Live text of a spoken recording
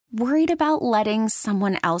Worried about letting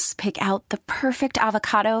someone else pick out the perfect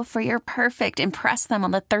avocado for your perfect impress them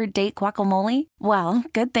on the third date guacamole? Well,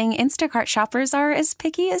 good thing Instacart shoppers are as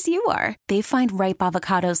picky as you are. They find ripe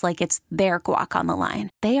avocados like it's their guac on the line.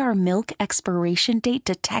 They are milk expiration date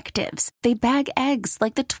detectives. They bag eggs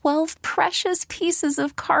like the 12 precious pieces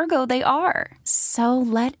of cargo they are. So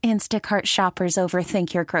let Instacart shoppers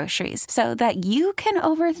overthink your groceries so that you can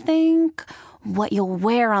overthink what you'll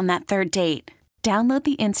wear on that third date. Download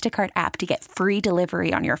the Instacart app to get free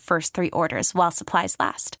delivery on your first 3 orders while supplies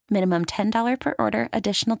last. Minimum $10 per order.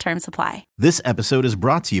 Additional terms apply. This episode is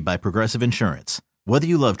brought to you by Progressive Insurance. Whether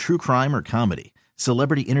you love true crime or comedy,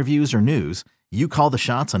 celebrity interviews or news, you call the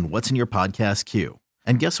shots on what's in your podcast queue.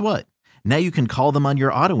 And guess what? Now you can call them on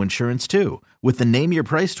your auto insurance too with the Name Your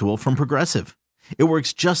Price tool from Progressive. It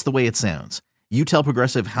works just the way it sounds. You tell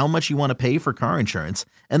Progressive how much you want to pay for car insurance,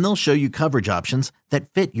 and they'll show you coverage options that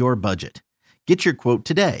fit your budget. Get your quote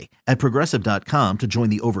today at Progressive.com to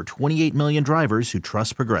join the over 28 million drivers who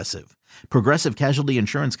trust Progressive. Progressive Casualty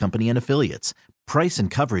Insurance Company and Affiliates. Price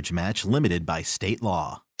and coverage match limited by state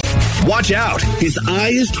law. Watch out. His eye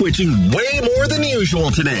is twitching way more than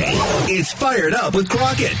usual today. It's Fired Up with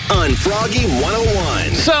Crockett on Froggy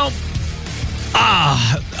 101. So,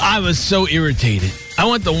 I was so irritated. I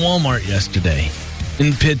went to Walmart yesterday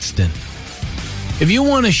in Pittston. If you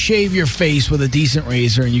want to shave your face with a decent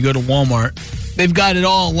razor and you go to Walmart, they've got it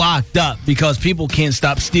all locked up because people can't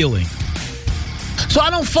stop stealing. So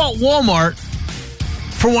I don't fault Walmart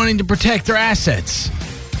for wanting to protect their assets,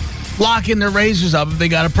 locking their razors up if they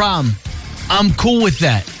got a problem. I'm cool with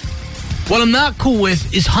that. What I'm not cool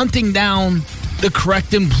with is hunting down the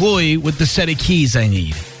correct employee with the set of keys I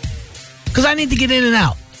need, because I need to get in and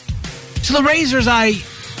out. So the razors I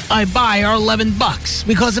buy are $11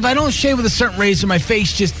 because if I don't shave with a certain razor, my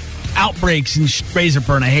face just outbreaks in razor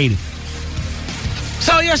burn. I hate it.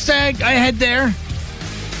 So yesterday I head there,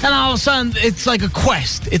 and all of a sudden it's like a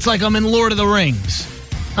quest. It's like I'm in Lord of the Rings.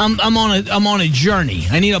 I'm on a journey.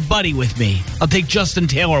 I need a buddy with me. I'll take Justin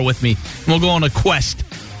Taylor with me, and we'll go on a quest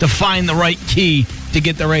to find the right key to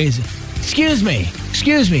get the razor. Excuse me.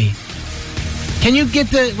 Can you get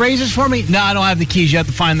the razors for me? No, I don't have the keys. You have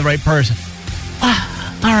to find the right person.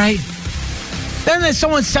 All right. Then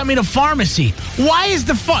someone sent me to pharmacy. Why is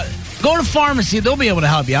go to pharmacy. They'll be able to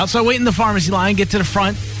help you out. So I wait in the pharmacy line, get to the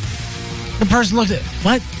front. The person looked at,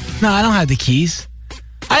 what? No, I don't have the keys.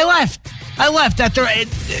 I left after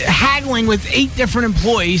haggling with 8 different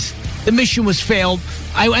employees. The mission was failed.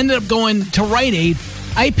 I ended up going to Rite Aid.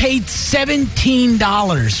 I paid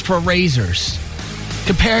 $17 for razors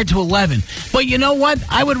compared to $11. But you know what?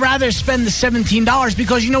 I would rather spend the $17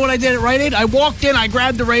 because you know what I did at Rite Aid? I walked in, I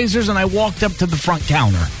grabbed the razors, and I walked up to the front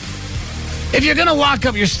counter. If you're going to lock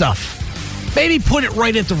up your stuff, maybe put it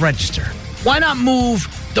right at the register. Why not move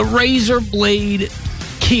the razor blade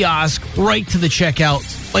kiosk right to the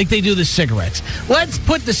checkout like they do the cigarettes? Let's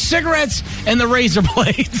put the cigarettes and the razor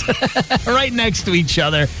blades right next to each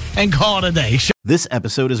other and call it a day. This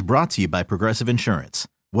episode is brought to you by Progressive Insurance.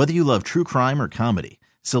 Whether you love true crime or comedy,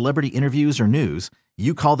 celebrity interviews or news,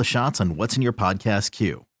 you call the shots on what's in your podcast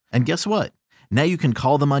queue. And guess what? Now you can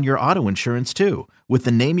call them on your auto insurance too with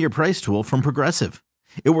the Name Your Price tool from Progressive.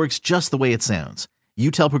 It works just the way it sounds. You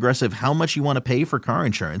tell Progressive how much you want to pay for car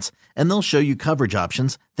insurance, and they'll show you coverage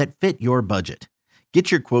options that fit your budget.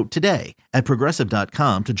 Get your quote today at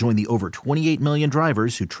Progressive.com to join the over 28 million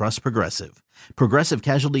drivers who trust Progressive. Progressive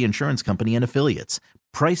Casualty Insurance Company and Affiliates.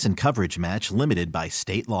 Price and coverage match limited by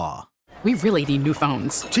state law. We really need new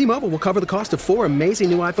phones. T-Mobile will cover the cost of 4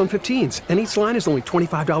 amazing new iPhone 15s, and each line is only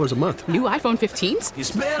 $25 a month. New iPhone 15s?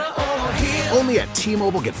 It's better over here. Only at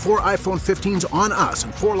T-Mobile, get 4 iPhone 15s on us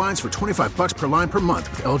and 4 lines for $25 per line per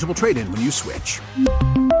month with eligible trade-in when you switch.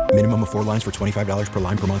 Minimum of 4 lines for $25 per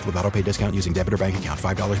line per month with autopay discount using debit or bank account.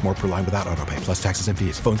 $5 more per line without autopay, plus taxes and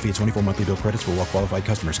fees. Phone fee at 24 monthly bill credits for well-qualified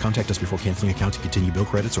customers. Contact us before canceling account to continue bill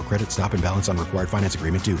credits or credit stop and balance on required finance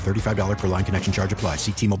agreement due. $35 per line connection charge applies.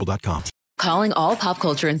 See T-Mobile.com. Calling all pop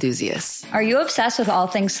culture enthusiasts. Are you obsessed with all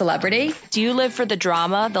things celebrity? Do you live for the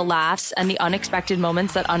drama, the laughs, and the unexpected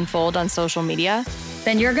moments that unfold on social media?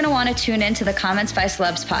 Then you're going to want to tune into the Comments by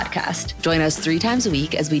Celebs podcast. Join us 3 times a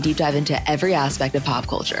week as we deep dive into every aspect of pop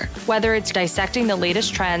culture. Whether it's dissecting the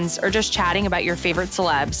latest trends or just chatting about your favorite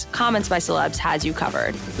celebs, Comments by Celebs has you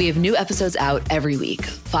covered. We have new episodes out every week.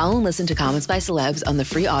 Follow and listen to Comments by Celebs on the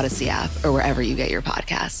free Odyssey app or wherever you get your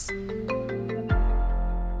podcasts.